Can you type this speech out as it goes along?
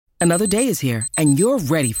Another day is here, and you're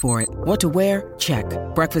ready for it. What to wear? Check.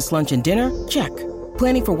 Breakfast, lunch, and dinner? Check.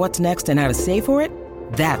 Planning for what's next and how to save for it?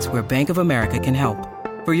 That's where Bank of America can help.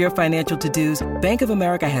 For your financial to-dos, Bank of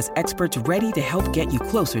America has experts ready to help get you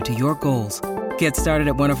closer to your goals. Get started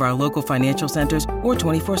at one of our local financial centers or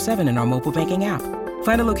 24/7 in our mobile banking app.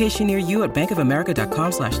 Find a location near you at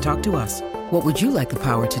bankofamerica.com/talktous. What would you like the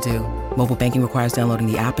power to do? Mobile banking requires downloading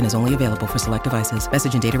the app and is only available for select devices.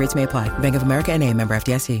 Message and data rates may apply. Bank of America N.A., member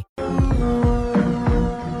FDIC.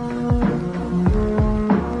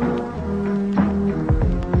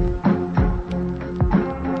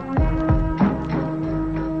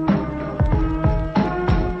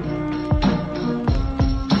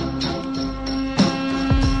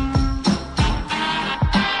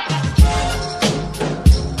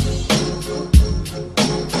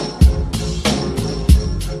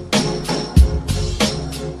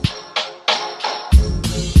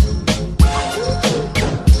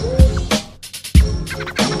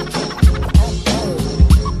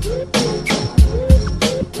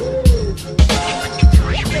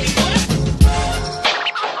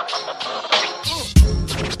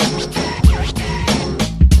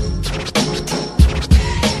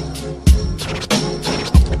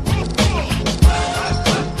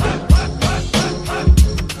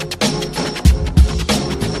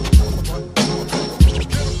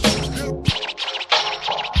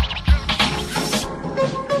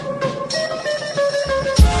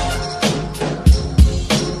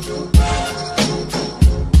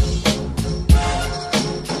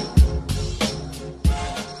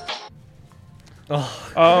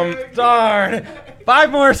 Darn.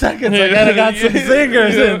 5 more seconds. I gotta got some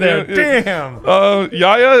zingers in there. Damn.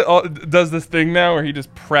 Yaya does this thing now where he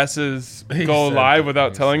just presses go live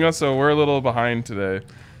without telling us, so we're a little behind today.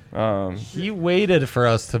 He waited for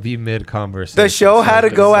us to be mid-conversation. The show had to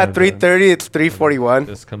go at 3:30. It's 3:41.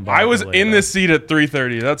 I was in this seat at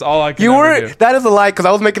 3:30. That's all I could You were. do. That is a lie because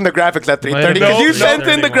I was making the graphics at 3:30. Because you sent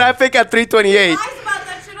in the graphic at 3:28.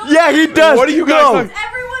 Yeah, he does. What are you guys? Everyone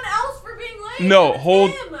else for being late. No,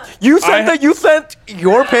 hold. You sent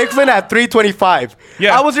your picks in at 3:25.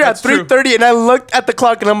 Yeah, I was here at 3:30 and I looked at the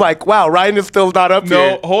clock and I'm like, wow, Ryan is still not up here.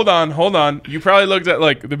 No, hold on. You probably looked at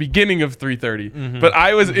like the beginning of 3:30, but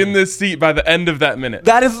I was in this seat by the end of that minute.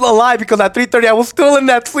 That is a lie because at 3:30 I was still in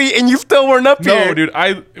that seat and you still weren't up here. No, dude,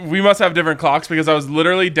 we must have different clocks because I was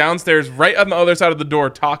literally downstairs right on the other side of the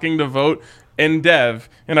door talking to Vote and Dev,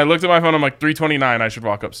 and I looked at my phone. I'm like 3:29. I should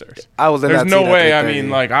walk upstairs. I was in There's that no seat way. at I 3:30. mean,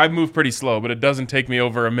 like I move pretty slow, but it doesn't take me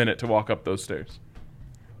over a minute to walk up those stairs.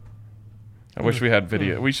 I wish we had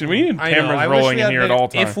video. We need cameras rolling in here at all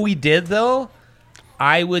times. If we did, though,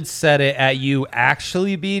 I would set it at you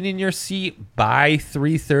actually being in your seat by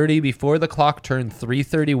 3:30 before the clock turned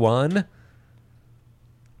 3:31.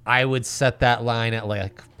 I would set that line at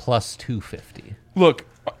like plus 250. Look,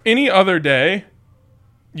 any other day,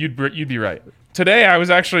 you'd be right. Today, I was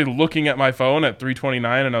actually looking at my phone at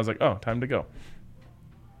 3:29, and I was like, "Oh, time to go."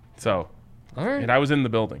 So, all right, and I was in the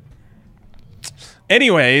building.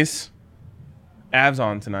 Anyways, Avs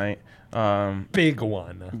on tonight. Big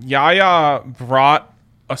one. Yaya brought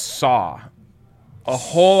a saw, a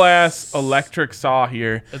whole ass electric saw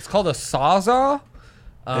here. It's called a sawzall.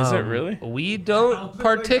 Is it really? We don't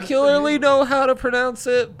particularly know how to pronounce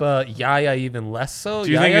it, but Yaya even less so.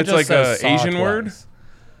 Do you think it's like a Asian word?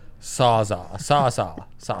 Sawzall. Sawzall.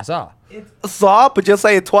 Saw, but just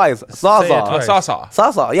say it twice. Sawzall. A saw.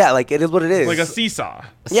 Sawzall. Yeah, like it is what it is. Like a seesaw.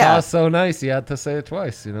 Yeah. Saw's so nice, you had to say it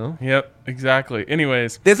twice, you know? Yep, exactly.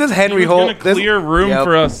 Anyways. This is Henry Holt. Holt. Gonna clear room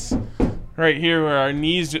for us right here where our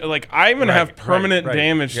knees, like I'm going to have permanent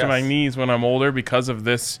damage to my knees when I'm older because of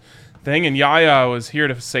this thing. And Yaya was here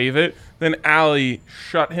to save it. Then Allie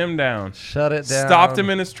shut him down. Shut it down. Stopped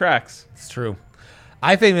him in his tracks. It's true.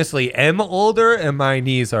 I famously am older, and my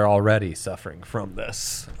knees are already suffering from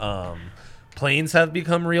this. Planes have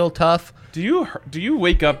become real tough. Do you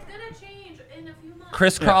wake up? It's gonna change in a few months.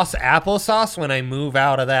 Crisscross applesauce when I move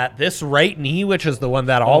out of that. This right knee, which is the one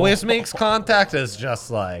that always makes contact, is just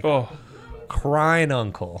like crying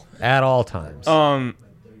uncle at all times.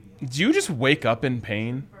 Do you just wake up in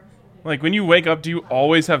pain? Like when you wake up, do you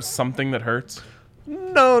always have something that hurts?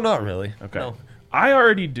 No, not really. Okay. No. I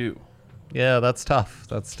already do. Yeah, that's tough.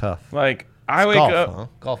 That's tough. Like I wake golf, up. huh?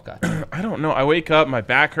 Golf guy. I don't know. I wake up, my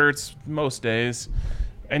back hurts most days,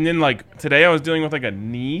 and then like today I was dealing with like a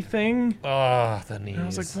knee thing. Oh, the knees. And I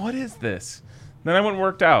was like, what is this? Then I went and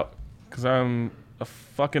worked out because I'm a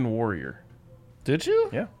fucking warrior. Did you?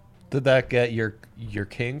 Yeah. Did that get your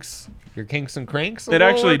kinks and cranks? It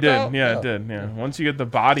actually did. Out? Yeah, it did. Yeah. Once you get the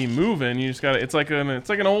body moving, you just got to. It's like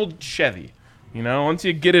an old Chevy. You know, once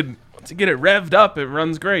you get it once you get it revved up, it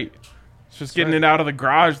runs great. It's just getting it out of the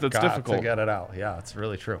garage that's difficult. To get it out. Yeah, it's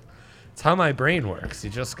really true. It's how my brain works. You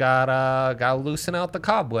just gotta loosen out the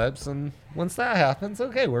cobwebs, and once that happens,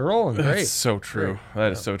 okay, we're rolling. Great. That's so true.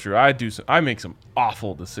 That is so true. I make some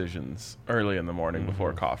awful decisions early in the morning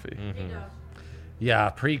before coffee. Yeah,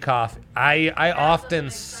 pre-coffee. I often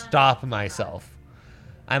stop myself.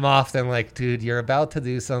 I'm often like, dude, you're about to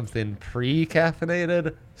do something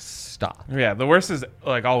pre-caffeinated. Stop. Yeah, the worst is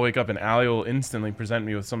like I'll wake up and Allie will instantly present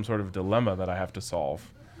me with some sort of dilemma that I have to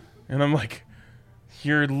solve, and I'm like,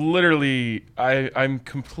 you're literally, I'm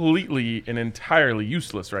completely and entirely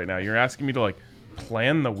useless right now. You're asking me to like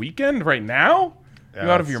plan the weekend right now? Yeah,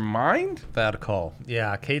 you out of your mind? Bad call.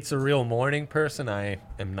 Yeah, Kate's a real morning person. I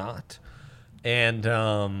am not. And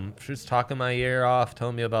she was talking my ear off,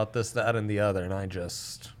 telling me about this, that, and the other, and I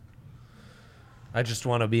just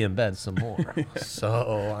want to be in bed some more.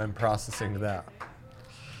 So I'm processing that.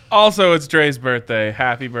 Also, it's Dre's birthday.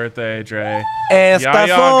 Happy birthday, Dre. Estas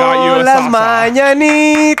son las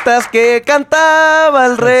mañanitas que cantaba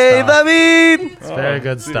el rey David. It's very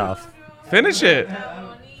good stuff. Finish it.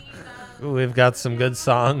 Ooh, we've got some good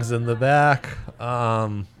songs in the back.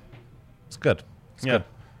 It's good. It's good.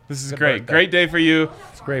 This is great. Birthday. Great day for you.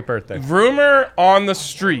 It's a great birthday. Rumor on the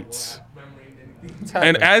streets.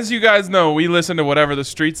 And as you guys know, we listen to whatever the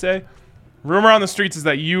streets say. Rumor on the streets is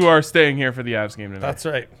that you are staying here for the Avs game tonight. That's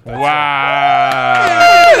right.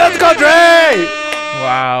 Wow. Let's go, Dre!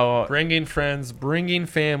 Wow. Bringing friends, bringing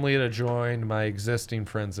family to join my existing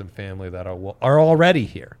friends and family that are already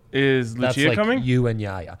here. Is Lucia like coming? You and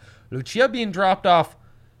Yaya. Lucia being dropped off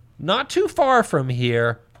not too far from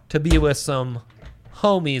here to be with some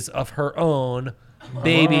homies of her own,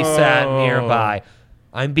 babysat nearby.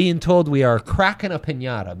 I'm being told we are cracking a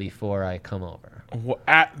piñata before I come over.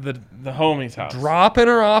 At the homie's house. Dropping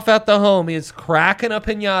her off at the homies, cracking a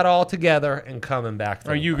piñata all together, and coming back.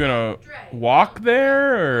 Are you going to walk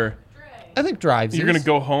there? Or I think drives. You're going to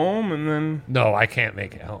go home and then... No, I can't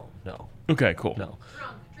make it home. No. Okay, cool. No.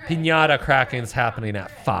 Piñata cracking's happening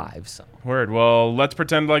at 5. So. Word. Well, let's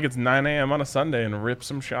pretend like it's 9 a.m. on a Sunday and rip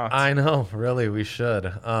some shots. I know. Really, we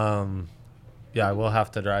should. Yeah, I will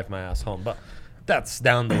have to drive my ass home, but... That's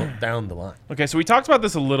down the line. Okay, so we talked about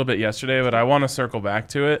this a little bit yesterday, but I want to circle back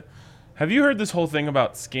to it. Have you heard this whole thing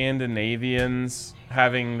about Scandinavians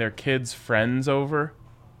having their kids' friends over?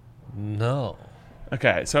 No.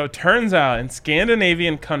 Okay, so it turns out in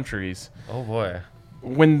Scandinavian countries, oh boy,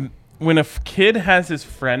 when a kid has his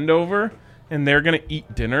friend over and they're gonna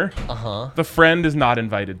eat dinner, the friend is not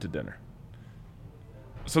invited to dinner.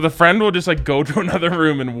 So the friend will just like go to another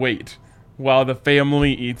room and wait while the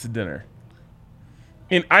family eats dinner.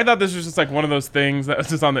 And I thought this was just like one of those things that was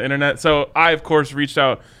just on the internet. So I, of course, reached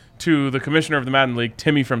out to the commissioner of the Madden League,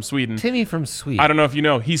 Timmy from Sweden. I don't know if you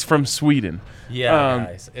know, he's from Sweden. Yeah,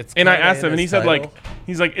 guys. And I asked him, and he said, like,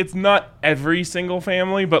 it's not every single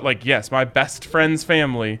family, but like, yes, my best friend's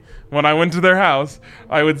family. When I went to their house,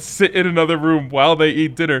 I would sit in another room while they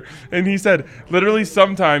eat dinner. And he said, literally,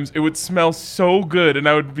 sometimes it would smell so good, and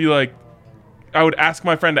I would be like, I would ask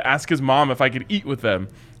my friend to ask his mom if I could eat with them.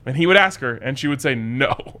 And he would ask her, and she would say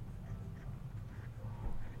no.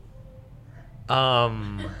 In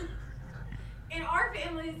our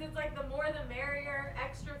families, it's like the more the merrier,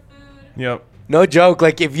 extra food. Yep. No joke.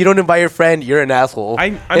 Like, if you don't invite your friend, you're an asshole.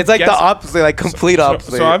 It's like the opposite, like complete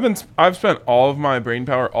opposite. So I've spent all of my brain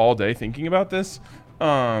power all day thinking about this.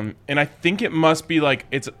 And I think it must be like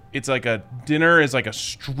it's like a dinner is like a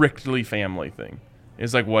strictly family thing.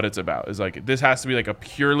 Is like what it's about. Is like this has to be like a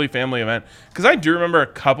purely family event. Because I do remember a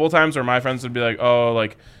couple times where my friends would be like, "Oh,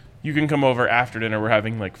 like you can come over after dinner. We're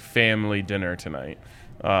having like family dinner tonight."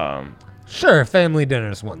 Sure, family dinner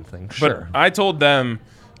is one thing. Sure. But I told them,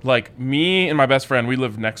 like me and my best friend, we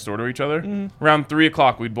lived next door to each other. Around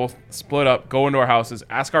 3:00, we'd both split up, go into our houses,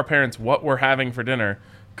 ask our parents what we're having for dinner,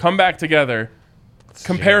 come back together,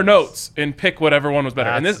 compare notes, and pick whatever one was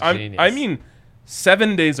better. That's and I mean,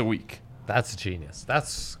 7 days a week. That's genius.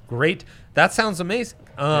 That's great. That sounds amazing.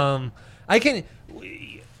 I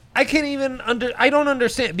don't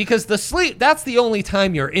understand because that's the only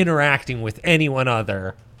time you're interacting with anyone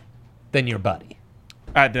other than your buddy.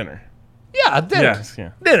 At dinner. Yeah, dinner. Yes,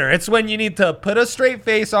 yeah. Dinner. It's when you need to put a straight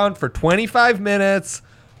face on for 25 minutes,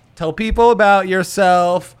 tell people about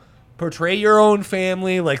yourself, portray your own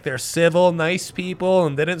family like they're civil, nice people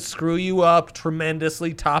and didn't screw you up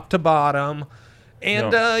tremendously top to bottom.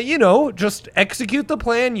 And, just execute the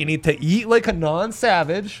plan. You need to eat like a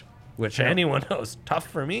non-savage, which anyone knows, tough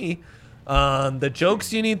for me. The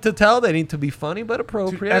jokes you need to tell, they need to be funny but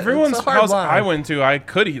appropriate. Everyone's house I went to, I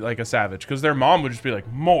could eat like a savage because their mom would just be like,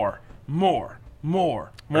 more.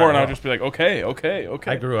 more, and I'll just be like, okay.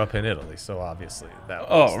 I grew up in Italy, so obviously that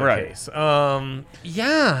was the case.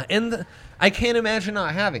 Yeah, and I can't imagine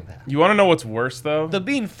not having that. You want to know what's worse, though? The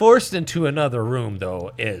being forced into another room,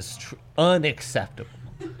 though, is unacceptable.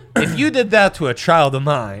 If you did that to a child of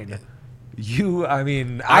mine,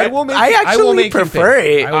 I will make prefer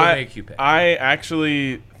it. I will make you pay. I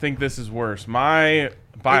actually think this is worse. My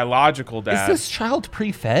biological dad. Is this child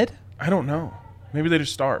pre-fed? I don't know. Maybe they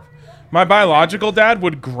just starve. My biological dad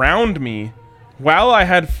would ground me while I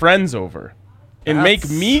had friends over and make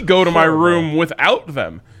me go to my room without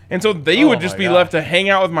them. And so they would just be left to hang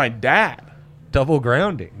out with my dad. Double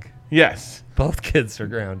grounding. Yes. Both kids are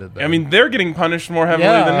grounded, though. I mean, they're getting punished more heavily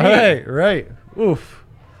than me. Right. Oof.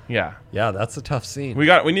 Yeah. Yeah, that's a tough scene.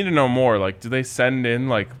 We need to know more. Like, do they send in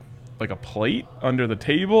like a plate under the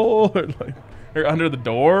table or under the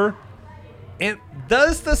door? And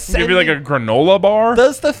does the give you like a granola bar?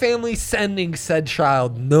 Does the family sending said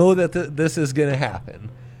child know that this is going to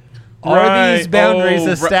happen? Right. Are these boundaries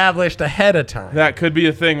established ahead of time? That could be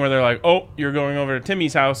a thing where they're like, "Oh, you're going over to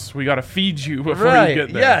Timmy's house. We got to feed you before you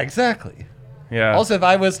get there." Yeah, exactly. Yeah. Also, if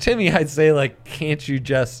I was Timmy, I'd say, like, can't you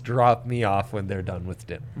just drop me off when they're done with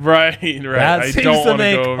dinner? Right. That seems to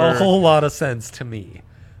make a whole lot of sense to me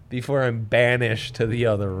before I'm banished to the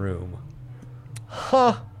other room.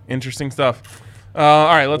 Huh. Interesting stuff. All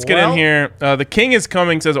right, let's get in here. The King is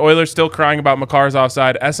coming, says Oilers still crying about Makar's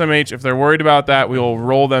offside. SMH, if they're worried about that, we will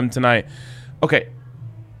roll them tonight. Okay.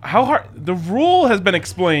 How hard? The rule has been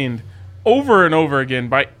explained over and over again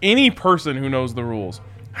by any person who knows the rules.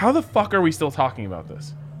 How the fuck are we still talking about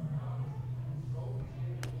this?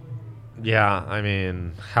 Yeah, I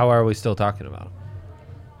mean, how are we still talking about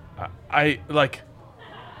it? I like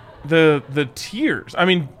the tears. I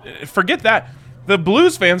mean, forget that. The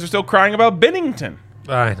Blues fans are still crying about Binnington.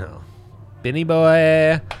 I know. Binny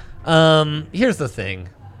boy. Here's the thing.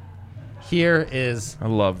 Here is I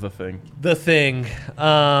love the thing. the thing.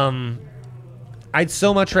 I'd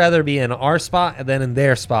so much rather be in our spot than in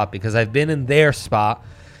their spot because I've been in their spot.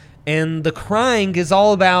 And the crying is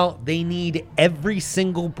all about they need every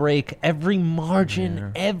single break, every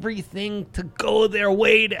margin, everything to go their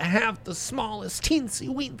way to have the smallest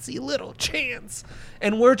teensy-weensy little chance.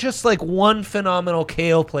 And we're just like one phenomenal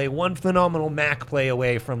KO play, one phenomenal Mac play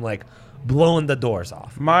away from like blowing the doors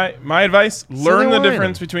off. My advice, learn the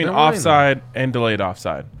difference between offside and delayed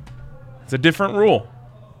offside. It's a different rule.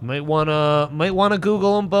 Might wanna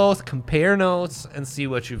Google them both, compare notes, and see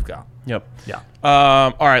what you've got. Yep. Yeah.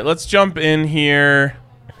 All right, let's jump in here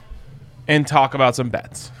and talk about some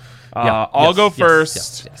bets. I'll go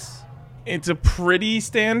first. Yes. It's a pretty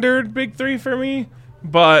standard big three for me,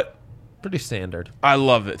 but Pretty standard. I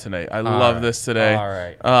love it today. I love this today. All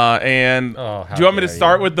right. And do you want me to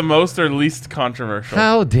start with the most or least controversial?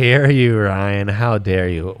 How dare you, Ryan? How dare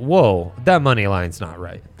you? Whoa, that money line's not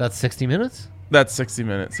right. That's 60 minutes? That's 60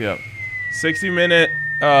 minutes, yep. 60-minute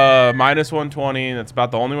minus 120. That's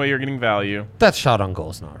about the only way you're getting value. That shot on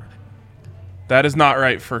goal's not right. That is not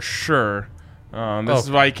right for sure. This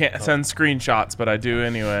is why you can't send screenshots, but I do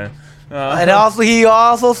anyway. And he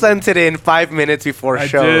also sent it in 5 minutes before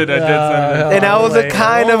show. I did send it. And I was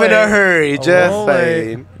kind of in a hurry, just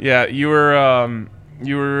saying. Yeah, you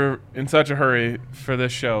were in such a hurry for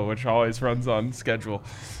this show, which always runs on schedule.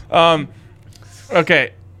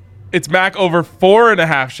 Okay. It's Mac over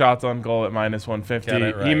 4.5 shots on goal at minus 150.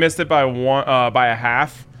 Right. He missed it by a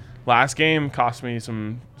half last game. Cost me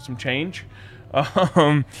some change.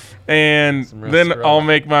 And then I'll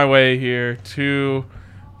make my way here to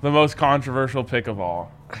the most controversial pick of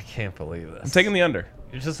all. I can't believe this. I'm taking the under.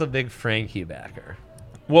 You're just a big Frankie backer.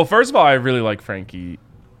 Well, first of all, I really like Frankie.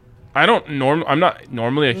 I'm not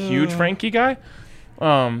normally a huge Frankie guy,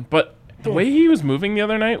 but the way he was moving the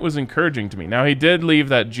other night was encouraging to me. Now, he did leave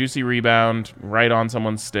that juicy rebound right on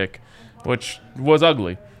someone's stick, which was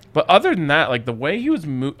ugly. But other than that, like the way he was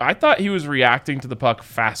I thought he was reacting to the puck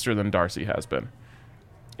faster than Darcy has been.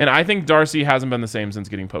 And I think Darcy hasn't been the same since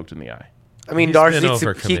getting poked in the eye. I mean, Darcy,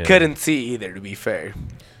 he couldn't see either, to be fair.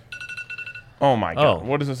 Oh, my God.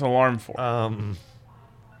 What is this alarm for?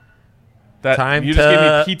 Time you just gave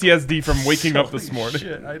me PTSD from waking up this morning.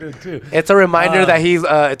 Shit, I did too. It's a reminder that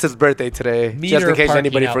it's his birthday today, just in case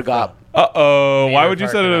anybody forgot. Uh-oh. Why would you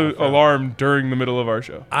set an alarm during the middle of our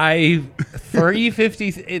show?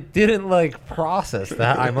 3:50, it didn't, process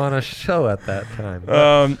that I'm on a show at that time.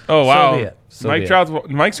 Oh, wow. So So Mike Trout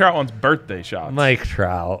wants birthday shots. Mike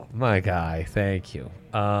Trout, my guy. Thank you.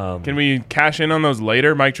 Can we cash in on those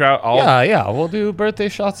later, Mike Trout? Yeah. We'll do birthday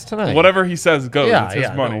shots tonight. Whatever he says goes. It's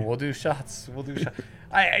his money. No, we'll do shots.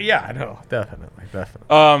 I know. Definitely.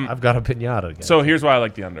 I've got a pinata again. So here's why I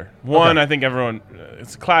like the under. One, I think everyone,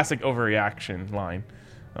 it's a classic overreaction line.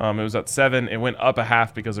 It was at 7. It went up a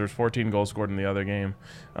half because there was 14 goals scored in the other game.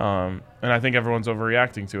 And I think everyone's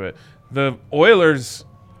overreacting to it. The Oilers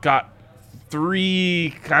got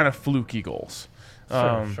 3 kind of fluky goals.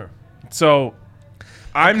 Sure. So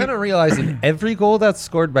I'm kind of realizing every goal that's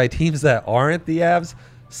scored by teams that aren't the Avs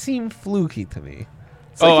seem fluky to me.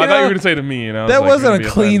 I thought you were going to say to me. You know, that wasn't a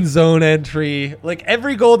clean zone entry. Like,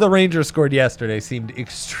 every goal the Rangers scored yesterday seemed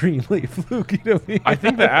extremely fluky to me. I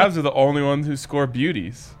think the Avs are the only ones who score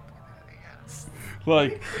beauties.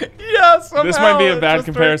 Like, this might be a bad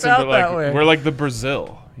comparison, but like we're like the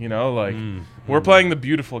Brazil. You know, like we're playing the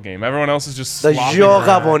beautiful game. Everyone else is just the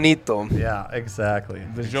joga bonito. Yeah, exactly.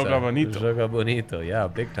 The joga bonito. The joga bonito. Yeah,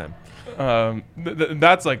 big time.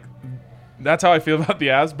 That's how I feel about the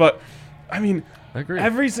Avs. But I mean, I agree.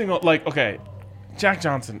 Every single Jack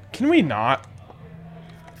Johnson. Can we not?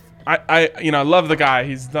 I love the guy.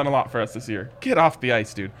 He's done a lot for us this year. Get off the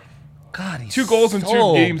ice, dude. God, he's 2 goals in 2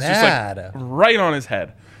 games, bad. just like right on his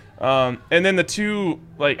head. And then the 2,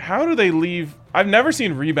 like, how do they leave? I've never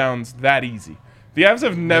seen rebounds that easy. The Avs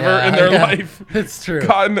have never in their life it's true.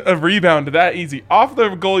 gotten a rebound that easy. Off the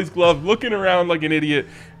goalie's glove, looking around like an idiot.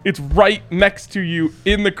 It's right next to you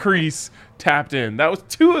in the crease, tapped in. That was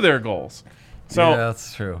 2 of their goals. So yeah,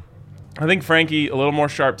 that's true. I think Frankie a little more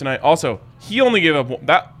sharp tonight. Also, he only gave up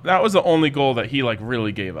that was the only goal that he like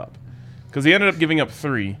really gave up, because he ended up giving up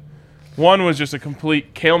 3. One was just a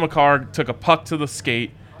complete. Cale Makar took a puck to the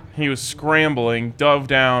skate. He was scrambling, dove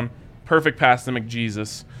down, perfect pass to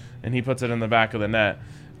McJesus, and he puts it in the back of the net.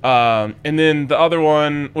 And then the other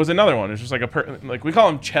one was another one. It's just like we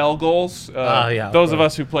call them Chell goals. Those of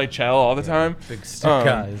us who play Chell all the time. Big stick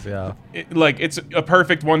guys, yeah. It's a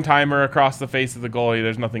perfect one-timer across the face of the goalie.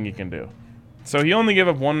 There's nothing you can do. So he only gave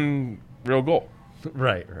up 1 real goal.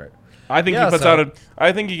 Right. I think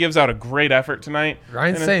he gives out a great effort tonight.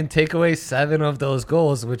 Ryan's saying take away 7 of those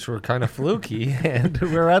goals, which were kind of fluky, and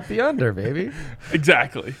we're at the under, baby.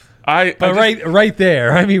 Exactly. Right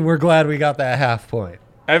there. I mean, we're glad we got that half point.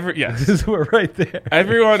 Yes. We're right there.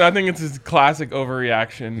 Everyone, I think it's this classic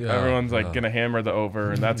overreaction. Yeah, Everyone's going to hammer the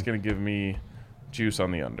over, and that's going to give me juice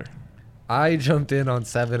on the under. I jumped in on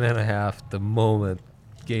 7.5 the moment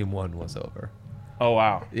game 1 was over. Oh,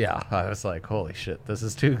 wow. Yeah, I was like, holy shit, this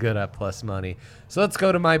is too good at plus money. So let's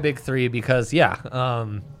go to my big 3 because, we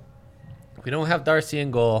don't have Darcy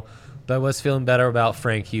in goal. But I was feeling better about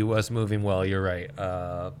Frank. He was moving well. You're right.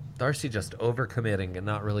 Darcy just overcommitting and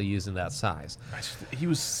not really using that size. He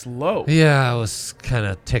was slow. Yeah, it was kind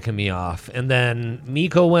of ticking me off. And then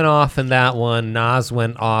Mikko went off in that one. Nas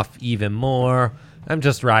went off even more. I'm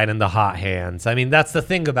just riding the hot hands. I mean, that's the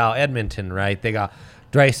thing about Edmonton, right? They got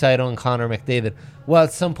Draisaitl and Connor McDavid. Well,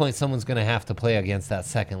 at some point, someone's going to have to play against that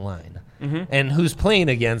second line. Mm-hmm. And who's playing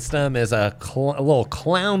against them is a little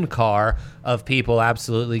clown car of people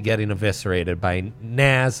absolutely getting eviscerated by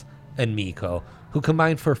Naz and Mikko, who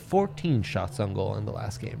combined for 14 shots on goal in the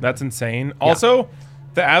last game. That's insane. Yeah. Also,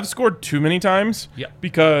 the Avs scored too many times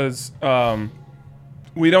because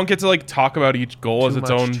we don't get to talk about each goal as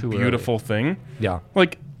its own beautiful thing. Yeah.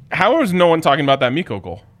 How is no one talking about that Mikko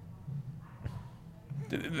goal?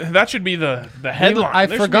 That should be the headline.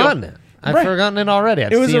 I've forgotten it. I've forgotten it already.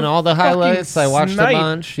 I've seen all the highlights. I watched a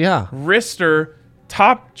bunch. Yeah. Wrister,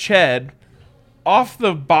 top Ched, off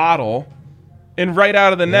the bottle, and right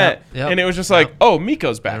out of the net. Yep. And it was just oh,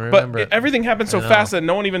 Mikko's back. But everything happened so fast that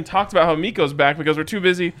no one even talked about how Mikko's back because we're too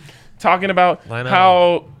busy talking about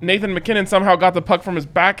how Nathan McKinnon somehow got the puck from his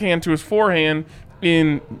backhand to his forehand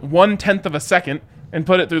in 1/10 of a second and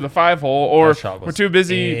put it through the 5-hole, or we're too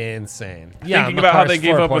busy thinking about how they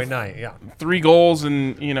gave up with 3 goals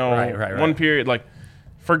in one period.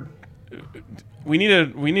 We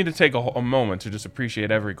need to take a moment to just appreciate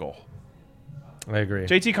every goal. I agree.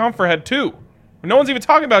 JT Compher had 2. No one's even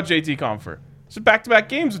talking about JT Compher. It's back-to-back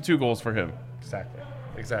games with 2 goals for him.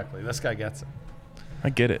 Exactly. This guy gets it.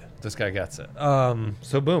 I get it. This guy gets it.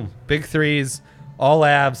 So boom, big 3s, all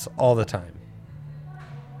Avs, all the time.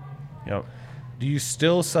 Yep. Do you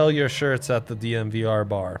still sell your shirts at the DMVR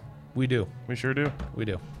bar? We do. We sure do. We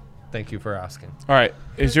do. Thank you for asking. All right.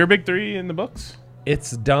 Is your big 3 in the books? It's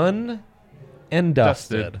done and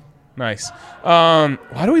dusted. Nice. Why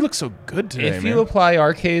do we look so good today, If you apply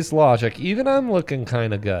RK's logic, even I'm looking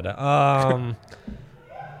kind of good. Yeah,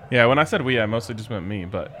 when I said we, I mostly just meant me,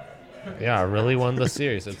 but Yeah, really won the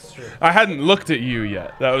series. It's true. I hadn't looked at you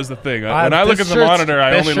yet. That was the thing. When I look at the monitor,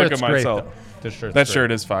 I only look at myself. That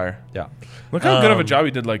shirt is fire. Yeah. Look how good of a job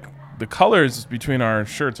he did. Like, the colors between our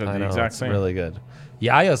shirts are the exact same. Really good.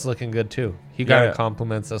 Yaya's looking good too. He kind of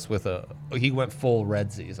compliments us with he went full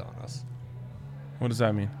redsies on us. What does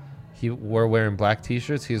that mean? We're wearing black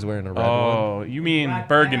t-shirts. He's wearing a red one. Oh, you mean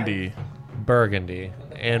burgundy. Burgundy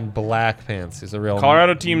and black pants. He's a real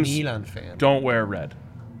Colorado teams Milan fan. Don't wear red.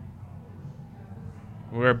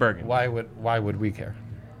 We wear burgundy. Why would we care?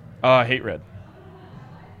 I hate red.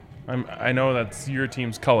 I know that's your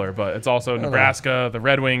team's color, but it's also Nebraska, the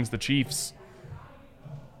Red Wings, the Chiefs.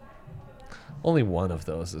 Only one of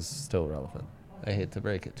those is still relevant. I hate to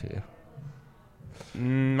break it to you.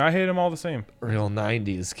 I hate them all the same. Real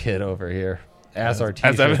 90s kid over here. As our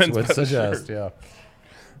t-shirts would suggest, yeah.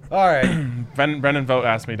 All right. Brendan Vogt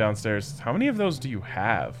asked me downstairs, how many of those do you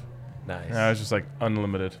have? Nice. And I was just like,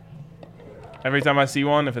 unlimited. Every time I see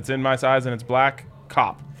one, if it's in my size and it's black,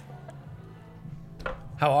 cop.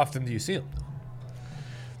 How often do you see them?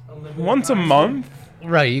 Once a month.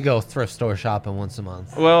 Right, you go thrift store shopping once a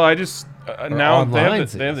month. Well, I just now they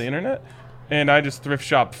have the internet, and I just thrift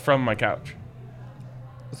shop from my couch.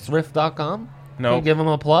 Thrift.com? No. Can you give them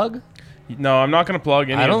a plug? No, I'm not going to plug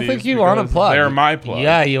any of these. I don't think you want to plug. They're my plug.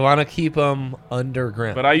 Yeah, you want to keep them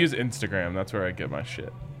underground. But I use Instagram. That's where I get my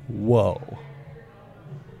shit. Whoa.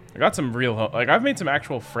 I got some real, like, I've made some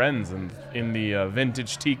actual friends in the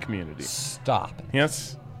vintage tea community. Stop it.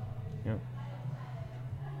 Yes. Yeah.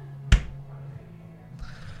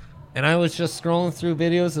 And I was just scrolling through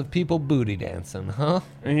videos of people booty dancing, huh?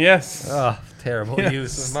 Yes. Oh, terrible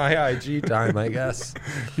use of my IG time, I guess.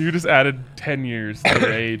 You just added 10 years to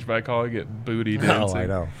your age by calling it booty dancing. I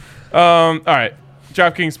know. All right.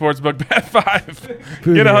 DraftKings Sportsbook bet 5.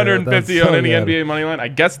 Get 150 on any NBA money line. I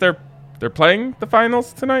guess they're playing the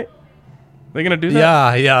finals tonight. They gonna do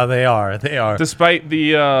that? Yeah, they are. They are. Despite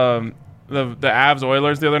the Avs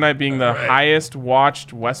Oilers the other night being the highest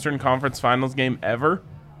watched Western Conference Finals game ever.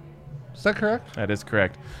 Is that correct? That is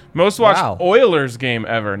correct. Most watched Oilers game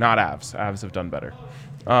ever, not Avs. Avs have done better.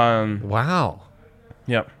 Wow.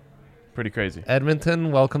 Yep. Pretty crazy.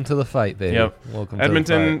 Edmonton, welcome to the fight, baby. Yep. Welcome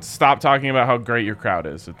Edmonton, to the fight. Stop talking about how great your crowd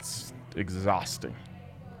is. It's exhausting.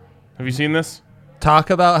 Have you seen this? Talk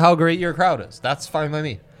about how great your crowd is. That's fine by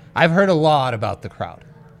me. I've heard a lot about the crowd.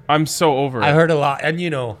 I'm so over it. I heard a lot, and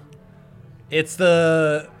it's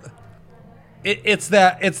that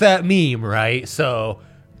meme, right? So,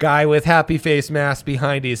 guy with happy face mask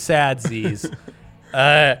behind his sadsies,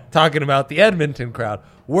 talking about the Edmonton crowd.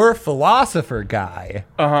 We're philosopher guy.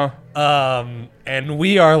 And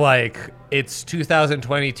we are like, it's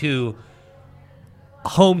 2022.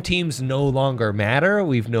 Home teams no longer matter.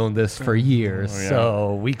 We've known this for years,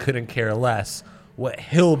 so we couldn't care less what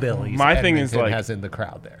hillbillies Edmonton has in the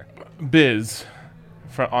crowd there. Biz,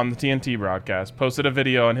 on the TNT broadcast, posted a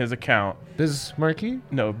video on his account. Biz Markey?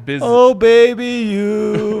 No, Biz. Oh, baby,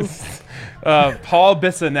 you. Paul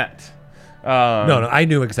Bissonnette. No, I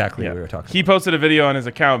knew exactly what we were talking about. He posted a video on his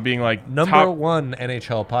account being like, number one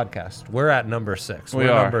NHL podcast. We're at number 6. We're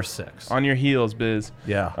number 6. On your heels, Biz.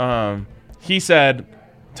 Yeah. He said,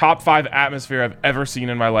 top 5 atmosphere I've ever seen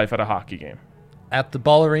in my life at a hockey game. At the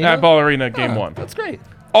Ball Arena? At Ball Arena, game 1. That's great.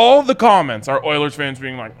 All the comments are Oilers fans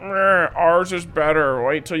being like, ours is better.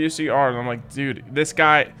 Wait till you see ours. I'm like, dude, this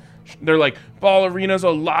guy, they're like, Ball Arena's a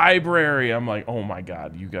library. I'm like, oh my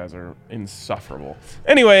God, you guys are insufferable.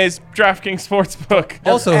 Anyways, DraftKings Sportsbook.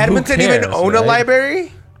 Also, Edmonton even own a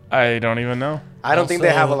library? I don't even know. I don't think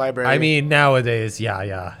they have a library. I mean, nowadays,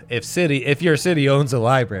 yeah. If your city owns a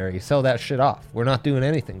library, sell that shit off. We're not doing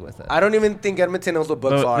anything with it. I don't even think Edmonton knows what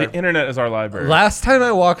books are. The internet is our library. Last time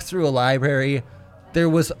I walked through a library, there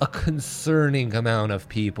was a concerning amount of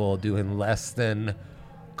people doing less than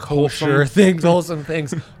kosher things, wholesome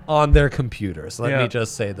things on their computers. Let me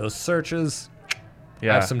just say, those searches, I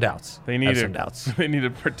have some doubts. They need to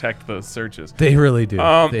protect those searches. They really do.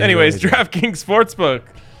 Anyways, DraftKings Sportsbook.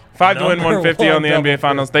 5 to win 150 on the NBA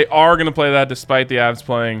Finals. They are going to play that despite the Avs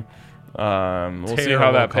playing. We'll see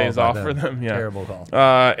how that pays off for them. Yeah. Terrible call.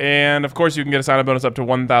 And, of course, you can get a sign-up bonus up to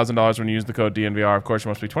 $1,000 when you use the code DNVR. Of course, you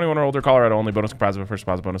must be 21 or older. Colorado only. Bonus comprised of a first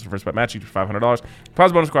deposit bonus for first bet match. Each $500.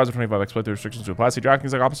 Deposit bonus requires a 25x play through restrictions to apply. See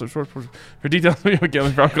DraftKings like opposite source for details.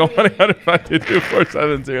 Gambling problem. Call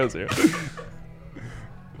 1-800-522-4700.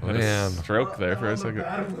 Man. Stroke there for a second.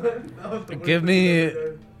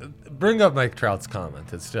 Bring up Mike Trout's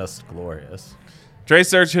comment. It's just glorious. Dre's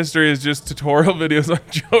search history is just tutorial videos on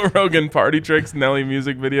Joe Rogan party tricks, Nelly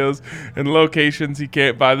music videos, and locations he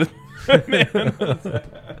can't buy the man.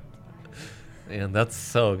 Man, that's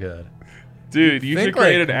so good. Dude, you should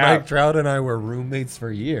create an app. Mike Trout and I were roommates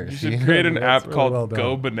for years. You should create an app really called well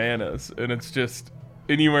Go Bananas, and it's just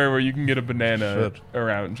anywhere where you can get a banana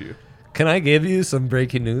around you. Can I give you some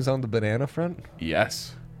breaking news on the banana front?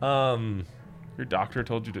 Yes. Your doctor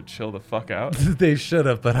told you to chill the fuck out. They should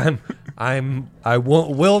have, but I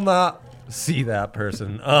will not see that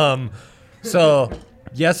person. So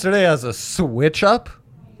yesterday as a switch up,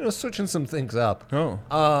 switching some things up.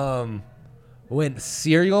 Went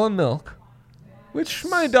cereal and milk, which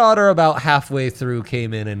my daughter about halfway through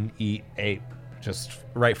came in and ate just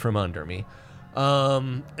right from under me.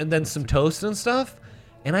 And then some toast and stuff,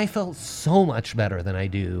 and I felt so much better than I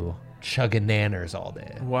do chugging nanners all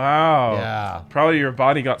day. Wow. Yeah. Probably your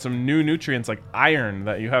body got some new nutrients like iron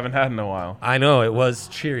that you haven't had in a while. I know, it was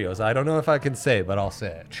Cheerios. I don't know if I can say, but I'll say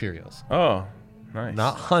it. Cheerios. Oh, nice.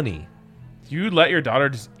 Not honey. You let your daughter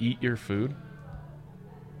just eat your food?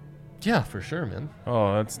 Yeah, for sure, man.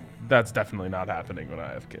 Oh, that's definitely not happening when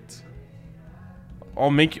I have kids.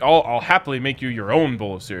 I'll happily make you your own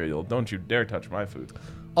bowl of cereal. Don't you dare touch my food.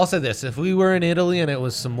 I'll say this: if we were in Italy and it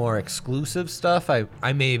was some more exclusive stuff,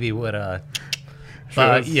 I maybe would. But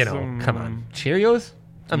come on, Cheerios.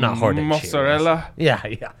 I'm not hoarding mozzarella.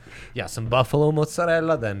 Cheerios. Yeah. Some buffalo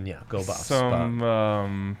mozzarella. Then go Buffs.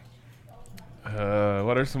 Some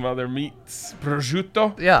what are some other meats?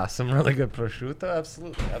 Prosciutto. Yeah, some really good prosciutto.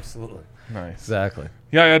 Absolutely. Nice. Exactly.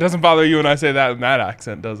 Yeah. It doesn't bother you when I say that in that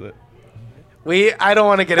accent, does it? I don't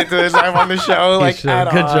want to get into this live on the show.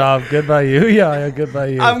 Good job. Good by you. Yeah, good by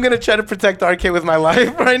you. I'm going to try to protect RK with my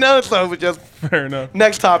life right now. So just fair enough.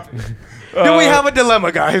 Next topic. Do we have a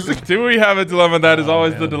dilemma, guys? Do we have a dilemma? That is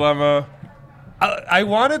always the dilemma. I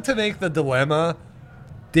wanted to make the dilemma.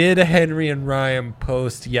 Did Henry and Ryan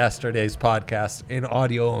post yesterday's podcast in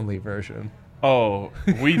audio-only version? Oh,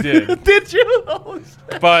 we did. Did you?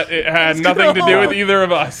 But it had nothing to do with either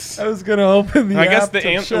of us. I was going to open the I guess the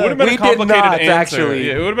answer would have been a complicated answer. Actually.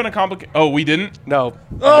 Yeah, it would have been a complicated. Oh, we didn't? No.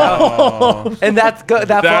 Oh. And that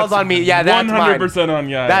falls on me. Yeah, that's 100% on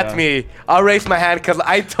yeah. That's me. I'll raise my hand because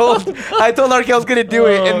I told RK I was going to do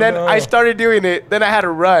it, and then I started doing it. Then I had to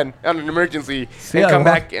run on an emergency and come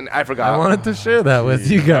back, and I forgot. I wanted to share that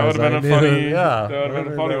with you guys. That would have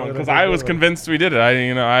been a funny one because I was convinced we did it.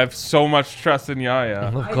 I have so much trust in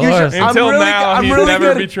Yaya. Of course. Until now, he's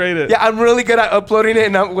never betrayed it. Yeah, I'm really good at uploading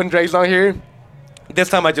it, and when Dre's on here, this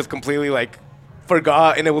time I just completely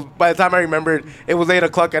forgot, and it was by the time I remembered, it was 8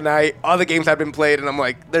 o'clock at night. All the games had been played, and I'm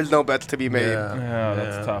like, there's no bets to be made. Yeah,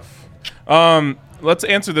 that's tough. Let's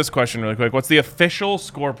answer this question really quick. What's the official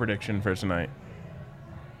score prediction for tonight?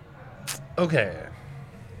 Okay.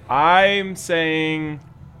 I'm saying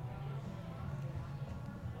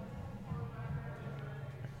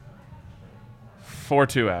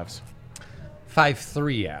 4-2 Avs.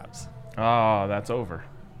 5-3 Avs. Oh, that's over.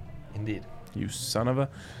 Indeed. You son of a...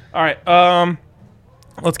 All right,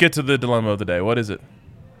 let's get to the dilemma of the day. What is it?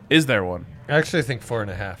 Is there one? I actually think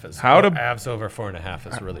 4.5 is... Avs over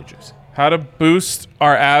 4.5 is really juicy. How to boost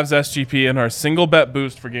our Avs SGP and our single bet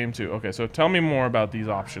boost for Game 2. Okay, so tell me more about these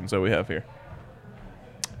options that we have here.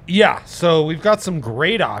 Yeah, so we've got some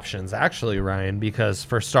great options, actually, Ryan, because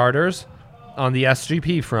for starters, on the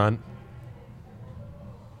SGP front...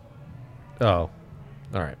 Oh,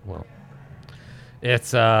 all right. Well,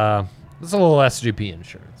 it's a little SGP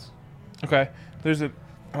insurance. Okay. That's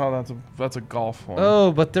a golf one.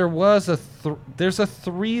 Oh, but there was there's a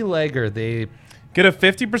 3-legger. They get a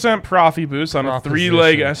 50% profit boost on a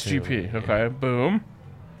 3-leg SGP. Too. Okay. Boom.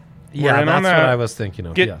 Yeah, that's what I was thinking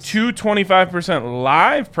of. Get 2 25%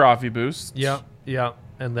 live profit boosts. Yeah.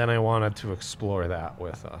 And then I wanted to explore that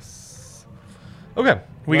with us. Okay.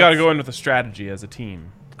 We got to go in with a strategy as a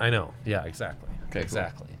team. I know. Yeah, exactly. Okay,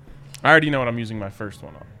 exactly. Cool. I already know what I'm using my first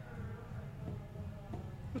one on.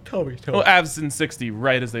 Tell me. Well, Avs in 60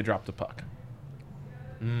 right as they drop the puck.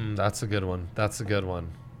 That's a good one.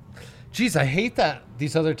 Jeez, I hate that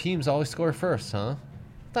these other teams always score first, huh?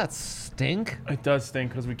 That stink. It does stink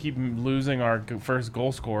because we keep losing our first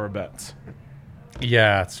goal scorer bets.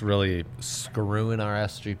 Yeah, it's really screwing our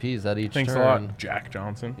SGPs at each turn. Thanks a lot, Jack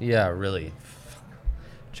Johnson. Yeah, really.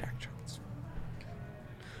 Jack Johnson.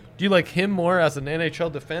 Do you like him more as an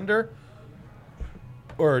NHL defender?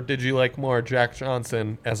 Or did you like more Jack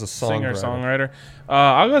Johnson as a songwriter? Singer-songwriter.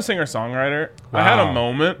 I'll go singer-songwriter. Wow. I had a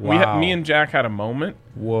moment. Wow. Me and Jack had a moment.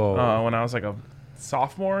 Whoa. When I was like a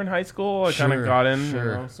sophomore in high school. I kind of got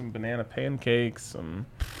in some banana pancakes and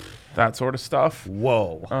that sort of stuff.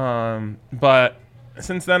 Whoa. But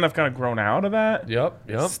since then, I've kind of grown out of that.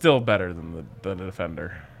 Yep. Still better than the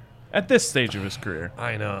defender at this stage of his career.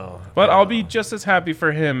 I know. But I'll be just as happy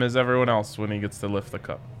for him as everyone else when he gets to lift the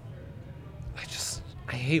cup.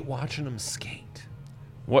 I hate watching him skate.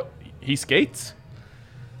 What? He skates?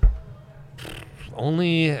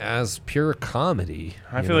 Only as pure comedy.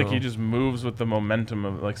 I feel like he just moves with the momentum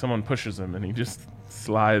of, like, someone pushes him and he just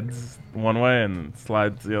slides one way and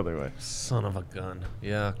slides the other way. Son of a gun.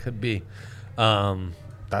 Yeah, could be.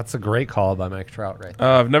 That's a great call by Mike Trout right there.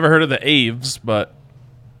 I've never heard of the Aves, but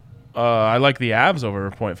I like the Avs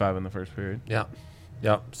over 0.5 in the first period. Yeah.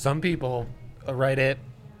 Yep. Some people write it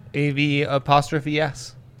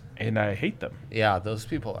AV''S. And I hate them. Yeah, those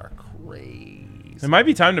people are crazy. It might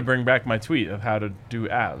be time to bring back my tweet of how to do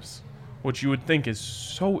Avs, which you would think is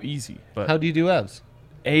so easy. But How do you do AVs?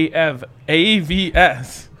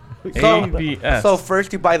 AVS. AVS. So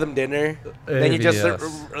first you buy them dinner, then you just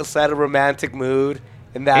set a romantic mood,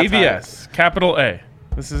 and that's AVS, capital A.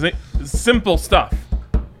 This is it. Simple stuff.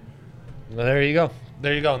 Well, there you go.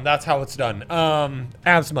 There you go. And that's how it's done.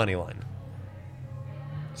 Avs money line.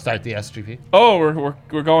 Start the SGP. Oh,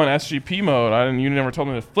 we're going SGP mode. You never told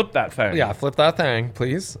me to flip that thing. Yeah, flip that thing,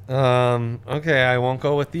 please. Okay, I won't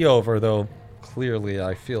go with the over, though. Clearly,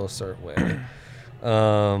 I feel a certain way.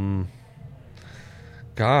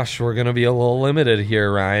 Gosh, we're going to be a little limited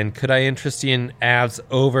here, Ryan. Could I interest you in Avs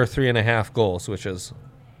over 3.5 goals, which is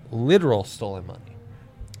literal stolen money?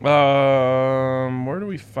 Where do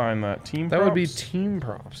we find that? Team That props? would be team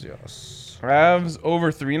props, yes. Avs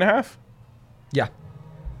over 3.5? Yeah.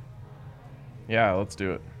 Yeah, let's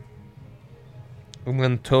do it. And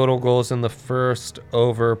then total goals in the first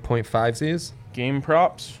over 0.5s? Game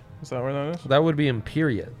props? Is that where that is? That would be in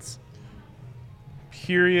periods.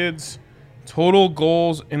 Periods. Total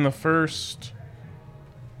goals in the first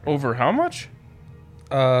over how much?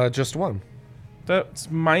 Just one. That's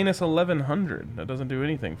minus 1,100. That doesn't do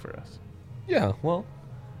anything for us. Yeah, well,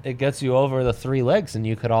 it gets you over the 3 legs, and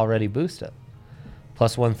you could already boost it.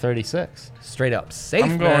 Plus 136. Straight up safe,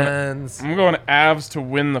 I'm going Avs to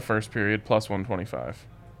win the first period, plus 125.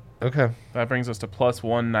 Okay. That brings us to plus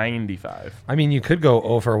 195. I mean, you could go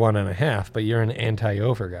over 1.5, but you're an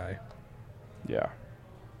anti-over guy. Yeah.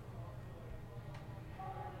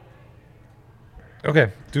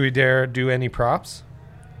 Okay. Do we dare do any props?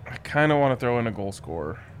 I kind of want to throw in a goal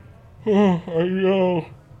scorer. I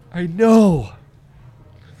know.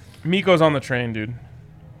 Mikko's on the train, dude.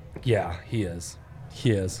 Yeah, he is.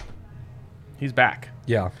 He is. He's back.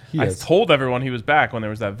 Yeah, he I is. told everyone he was back when there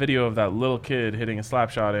was that video of that little kid hitting a slap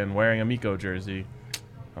shot in wearing a Mikko jersey.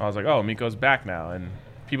 I was like, oh, Mikko's back now. And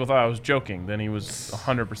people thought I was joking. Then he was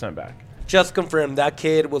 100% back. Just confirmed that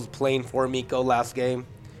kid was playing for Mikko last game.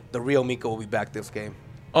 The real Mikko will be back this game.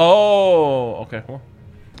 Oh, okay. Well,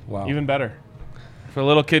 Wow. even better. If a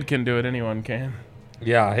little kid can do it, anyone can.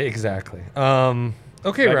 Yeah, exactly. Okay, That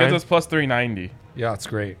Ryan. gets us plus 390. Yeah, it's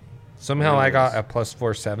great. Somehow I got a plus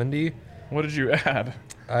 470. What did you add?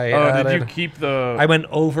 Did you keep the... I went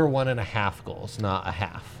over 1.5 goals, not a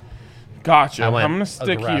half. Gotcha. I went I'm going to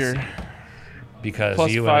stick aggressive. here. Because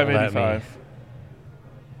Plus you wouldn't let 585. me.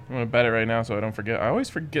 I'm going to bet it right now so I don't forget. I always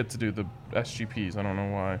forget to do the SGPs. I don't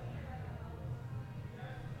know why.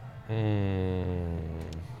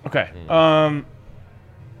 Okay.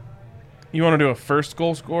 You want to do a first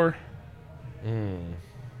goal score?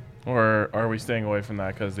 Or are we staying away from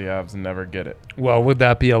that because the Avs never get it? Well, would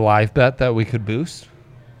that be a live bet that we could boost?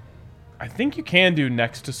 I think you can do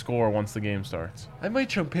next to score once the game starts. I might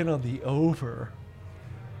jump in on the over.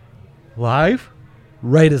 Live?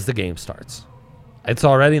 Right as the game starts. It's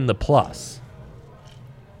already in the plus.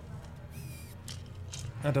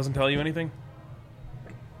 That doesn't tell you anything?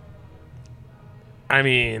 I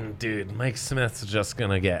mean, dude, Mike Smith's just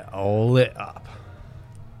going to get lit up.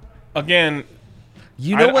 Again,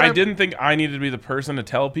 You know what? I didn't think I needed to be the person to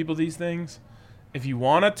tell people these things. If you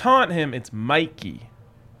want to taunt him, it's Mikey.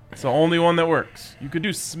 It's the only one that works. You could do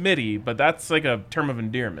Smitty, but that's like a term of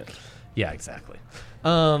endearment. Yeah, exactly.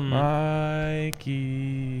 Mikey.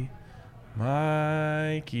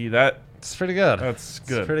 It's pretty good. That's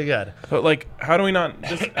good. It's pretty good. But like, how do we not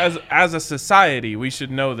just as a society, we should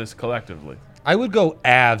know this collectively. I would go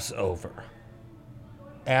Avs over.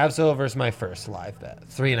 Avs over is my first live bet.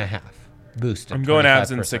 3.5. Boosted. I'm going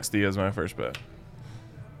Avs in 25%. 60 as my first bet.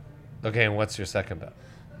 Okay, and what's your second bet?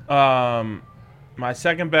 My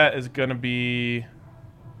second bet is gonna be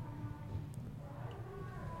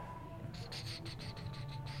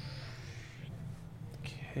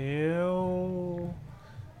kill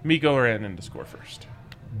Mikko Rantanen to score first.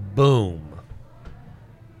 Boom.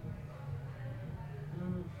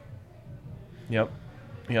 Yep.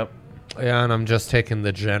 Yeah, and I'm just taking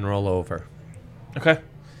the general over. Okay.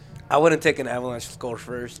 I wouldn't take an Avalanche score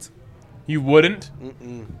first. You wouldn't?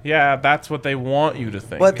 Yeah, that's what they want you to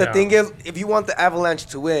think. But the thing is, if you want the Avalanche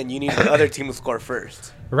to win, you need the other team to score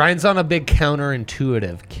first. Ryan's on a big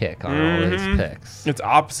counterintuitive kick on all his picks. It's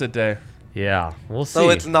opposite day. Yeah, we'll see. So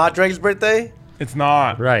it's not Drake's birthday? It's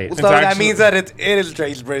not. Right. So that means that it is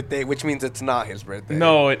Drake's birthday, which means it's not his birthday.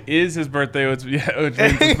 No, it is his birthday, which means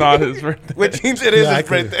it's not his birthday. Which means it is his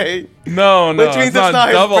birthday. No, Which means it's not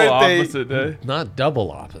his double birthday. opposite day. Not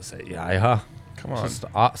double opposite, Yaya. Come on. Just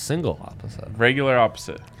single opposite. Regular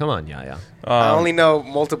opposite. Come on, Yaya. I only know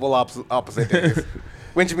multiple opposite days,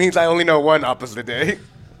 which means I only know one opposite day.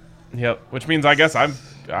 Yep. Which means I guess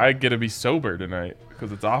I get to be sober tonight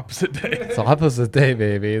because it's opposite day. It's opposite day,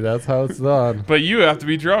 baby. That's how it's done. But you have to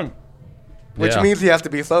be drunk. Which means he has to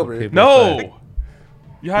be sober. People say. No.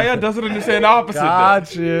 Yaya doesn't understand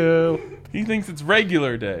opposite day. you. He thinks it's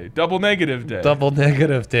regular day, double negative day. Double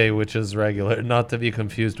negative day, which is regular, not to be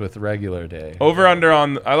confused with regular day. Over under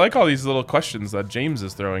on. I like all these little questions that James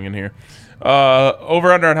is throwing in here.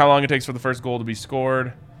 Over under on how long it takes for the first goal to be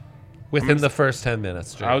scored. Within the first 10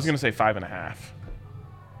 minutes, James. I was gonna say 5.5.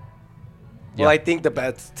 Well, I think the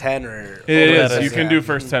bet's 10 or... It is. is, You can do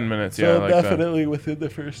first 10 minutes. Yeah, I like that. within the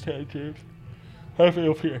first 10, James. Have me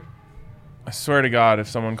up here. I swear to God, if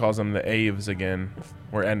someone calls them the Aves again,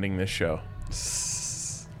 we're ending this show.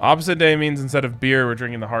 Opposite day means instead of beer, we're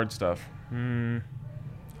drinking the hard stuff.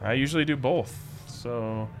 I usually do both,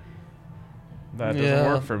 so that doesn't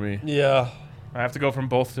work for me. Yeah. I have to go from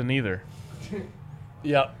both to neither.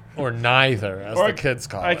 Yep. Or neither, as the kids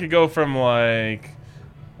call I it. could go from like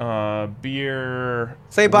beer,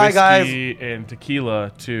 Say bye, whiskey, and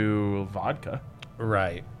tequila to vodka,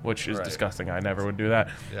 Right. which is Right. disgusting. I never would do that.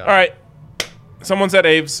 Yeah. All right. Someone said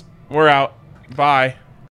Aves. We're out. Bye.